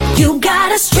You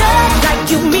gotta strut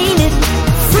like you mean it.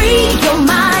 Free your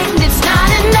mind. It's not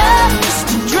enough just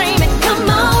to dream it. Come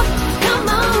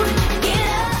on, get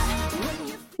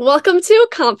up. Welcome to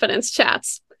Confidence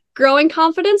Chats, growing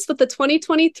confidence with the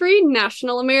 2023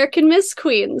 National American Miss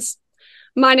Queens.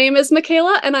 My name is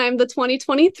Micaela, and I am the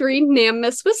 2023 NAM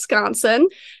Miss Wisconsin,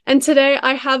 and today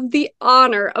I have the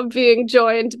honor of being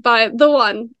joined by the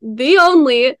one, the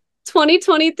only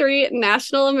 2023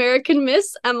 National American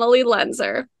Miss Emily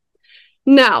Lenzer.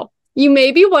 Now, you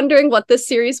may be wondering what this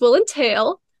series will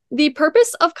entail. The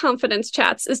purpose of Confidence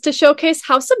Chats is to showcase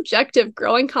how subjective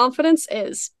growing confidence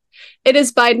is. It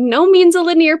is by no means a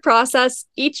linear process.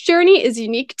 Each journey is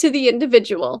unique to the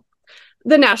individual.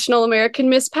 The National American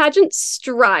Miss pageant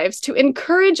strives to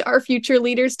encourage our future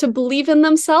leaders to believe in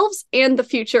themselves and the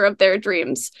future of their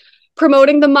dreams,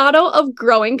 promoting the motto of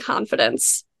growing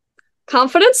confidence.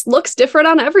 Confidence looks different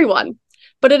on everyone,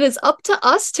 but it is up to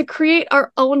us to create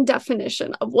our own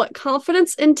definition of what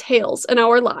confidence entails in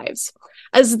our lives,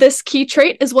 as this key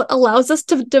trait is what allows us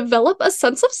to develop a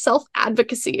sense of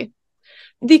self-advocacy.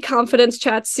 The Confidence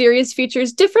Chat series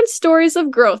features different stories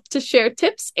of growth to share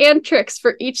tips and tricks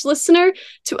for each listener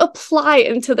to apply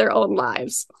into their own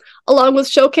lives, along with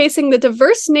showcasing the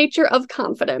diverse nature of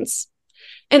confidence.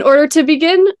 In order to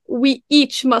begin, we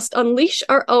each must unleash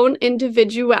our own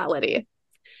individuality.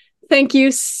 Thank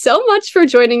you so much for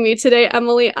joining me today,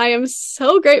 Emily. I am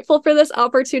so grateful for this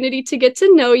opportunity to get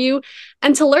to know you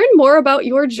and to learn more about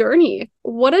your journey.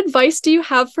 What advice do you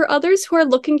have for others who are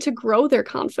looking to grow their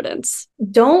confidence?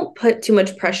 Don't put too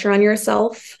much pressure on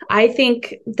yourself. I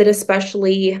think that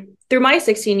especially through my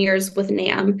 16 years with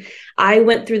NAM, I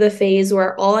went through the phase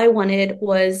where all I wanted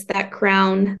was that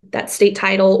crown, that state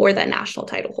title, or that national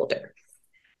title holder.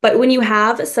 But when you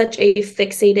have such a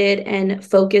fixated and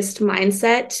focused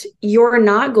mindset, you're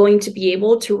not going to be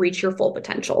able to reach your full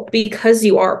potential because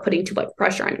you are putting too much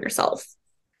pressure on yourself.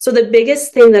 So the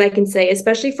biggest thing that I can say,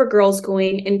 especially for girls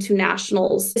going into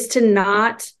nationals, is to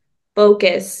not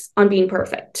focus on being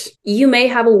perfect. You may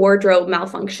have a wardrobe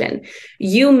malfunction.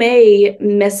 You may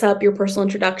mess up your personal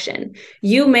introduction.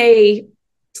 You may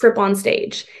trip on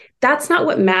stage. That's not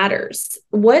what matters.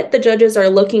 What the judges are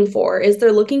looking for is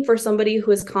they're looking for somebody who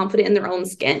is confident in their own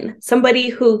skin, somebody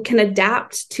who can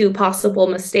adapt to possible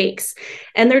mistakes.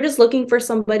 And they're just looking for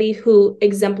somebody who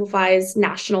exemplifies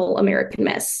National American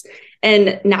Miss.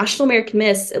 And National American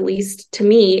Miss, at least to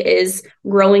me, is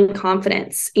growing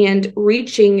confidence and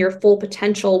reaching your full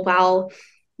potential while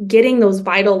getting those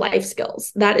vital life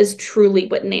skills. That is truly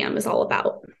what NAM is all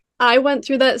about. I went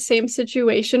through that same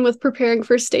situation with preparing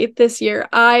for state this year.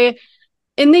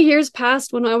 In the years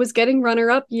past, when I was getting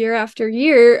runner-up year after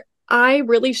year, I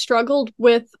really struggled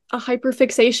with a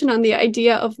hyperfixation on the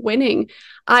idea of winning.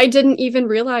 I didn't even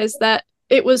realize that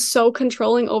it was so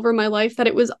controlling over my life, that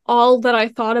it was all that I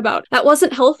thought about. That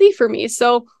wasn't healthy for me.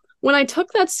 So when I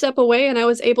took that step away and I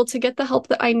was able to get the help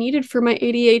that I needed for my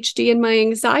ADHD and my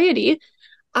anxiety,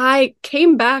 I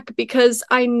came back because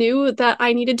I knew that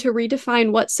I needed to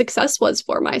redefine what success was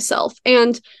for myself.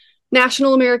 And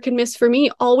National American Miss for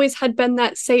me always had been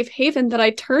that safe haven that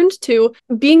I turned to.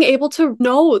 Being able to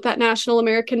know that National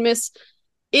American Miss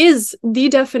is the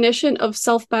definition of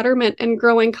self-betterment and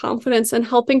growing confidence and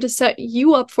helping to set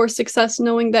you up for success,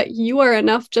 knowing that you are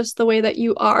enough just the way that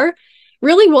you are,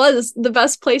 really was the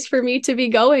best place for me to be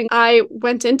going. I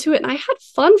went into it and I had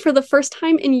fun for the first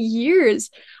time in years.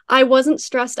 I wasn't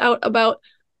stressed out about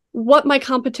what my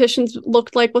competitions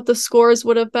looked like, what the scores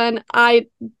would have been. I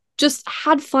just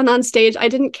had fun on stage. I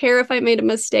didn't care if I made a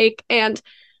mistake. And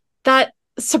that,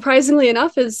 surprisingly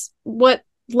enough, is what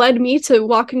led me to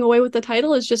walking away with the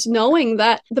title, is just knowing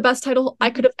that the best title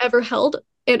I could have ever held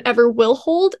and ever will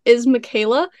hold is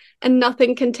Micaela, and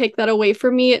nothing can take that away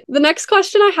from me. The next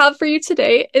question I have for you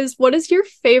today is, what is your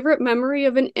favorite memory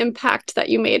of an impact that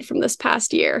you made from this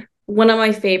past year? One of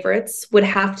my favorites would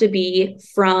have to be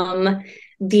from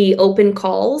the open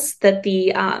calls that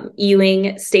the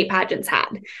Ewing state pageants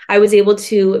had. I was able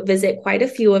to visit quite a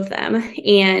few of them.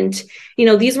 And,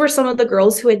 these were some of the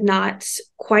girls who had not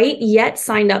quite yet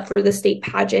signed up for the state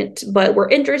pageant, but were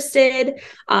interested.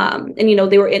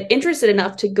 They were interested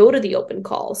enough to go to the open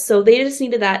call. So they just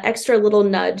needed that extra little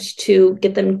nudge to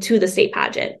get them to the state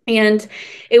pageant. And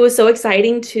it was so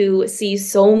exciting to see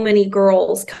so many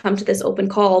girls come to this open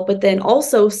call, but then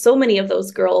also so many of those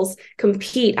girls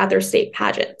compete at their state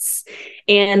pageants.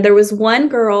 And there was one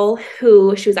girl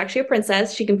she was actually a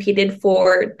princess. She competed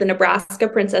for the Nebraska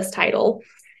princess title.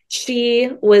 She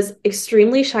was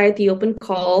extremely shy at the open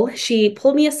call. She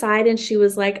pulled me aside and she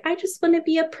was like, I just want to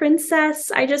be a princess.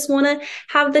 I just want to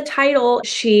have the title.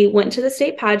 She went to the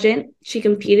state pageant. She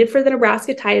competed for the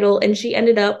Nebraska title and she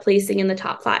ended up placing in the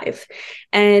top 5.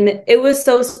 And it was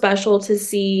so special to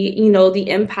see, the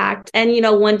impact. And,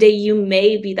 one day you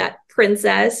may be that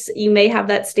princess, you may have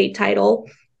that state title.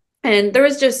 And there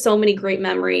was just so many great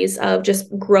memories of just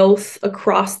growth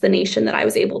across the nation that I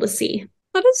was able to see.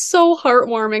 That is so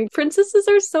heartwarming. Princesses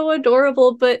are so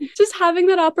adorable, but just having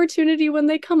that opportunity when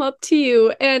they come up to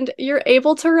you and you're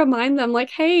able to remind them, like,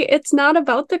 hey, it's not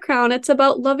about the crown, it's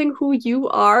about loving who you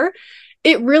are.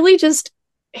 It really just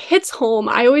hits home.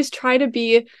 I always try to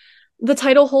be the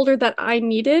title holder that I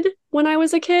needed when I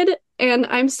was a kid, and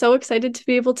I'm so excited to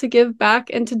be able to give back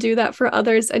and to do that for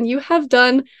others. And you have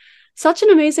done such an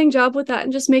amazing job with that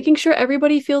and just making sure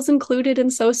everybody feels included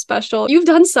and so special. You've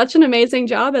done such an amazing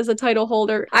job as a title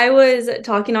holder. I was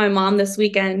talking to my mom this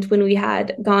weekend when we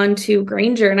had gone to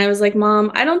Granger, and I was like, Mom,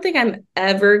 I don't think I'm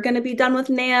ever going to be done with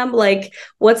NAM. Like,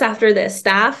 what's after this?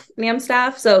 NAM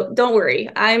staff? So don't worry,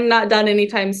 I'm not done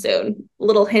anytime soon.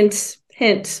 Little hint,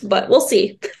 but we'll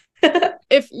see.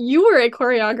 If you were a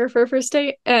choreographer for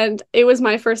state and it was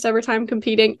my first ever time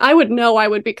competing, I would know I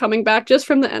would be coming back just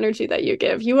from the energy that you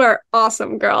give. You are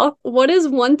awesome, girl. What is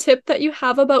one tip that you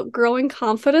have about growing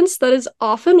confidence that is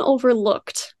often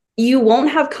overlooked? You won't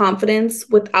have confidence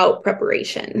without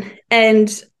preparation.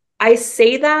 And I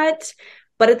say that,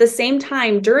 but at the same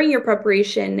time, during your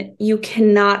preparation, you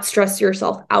cannot stress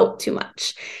yourself out too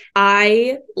much.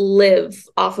 I live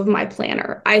off of my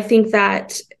planner. I think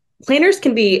that planners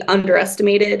can be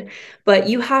underestimated, but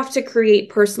you have to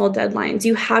create personal deadlines.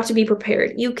 You have to be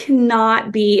prepared. You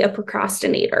cannot be a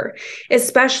procrastinator,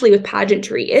 especially with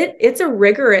pageantry. It's a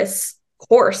rigorous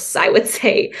course, I would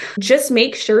say. Just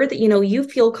make sure that, you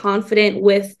feel confident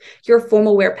with your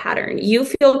formal wear pattern. You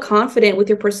feel confident with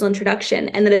your personal introduction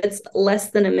and that it's less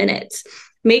than a minute.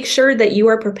 Make sure that you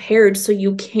are prepared so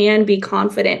you can be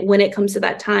confident when it comes to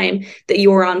that time that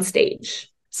you're on stage.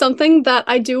 Something that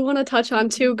I do want to touch on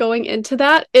too going into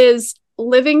that is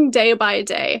living day by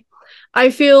day. I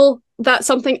feel that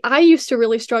something I used to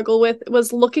really struggle with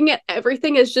was looking at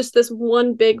everything as just this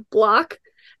one big block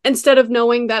instead of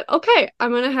knowing that, okay,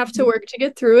 I'm going to have to work to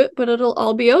get through it, but it'll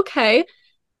all be okay.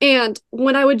 And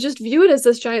when I would just view it as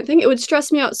this giant thing, it would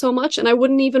stress me out so much and I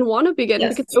wouldn't even want to begin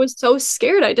because I was so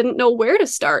scared. I didn't know where to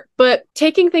start. But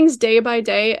taking things day by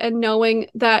day and knowing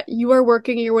that you are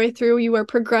working your way through, you are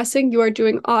progressing, you are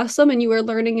doing awesome, and you are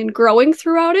learning and growing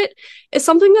throughout it is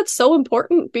something that's so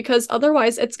important because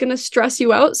otherwise it's going to stress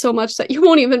you out so much that you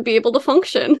won't even be able to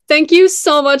function. Thank you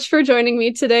so much for joining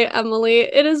me today, Emily.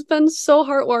 It has been so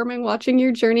heartwarming watching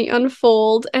your journey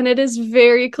unfold, and it is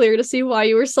very clear to see why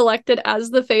you were selected as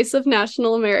the face of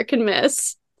National American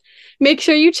Miss. Make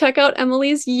sure you check out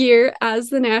Emily's year as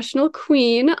the National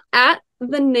Queen at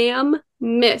the NAM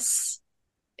Miss.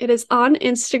 It is on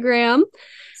Instagram.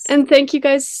 And thank you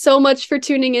guys so much for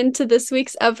tuning in to this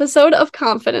week's episode of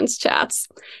Confidence Chats.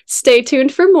 Stay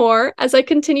tuned for more as I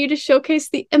continue to showcase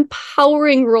the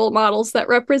empowering role models that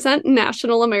represent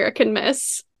National American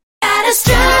Miss. Gotta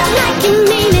strut like you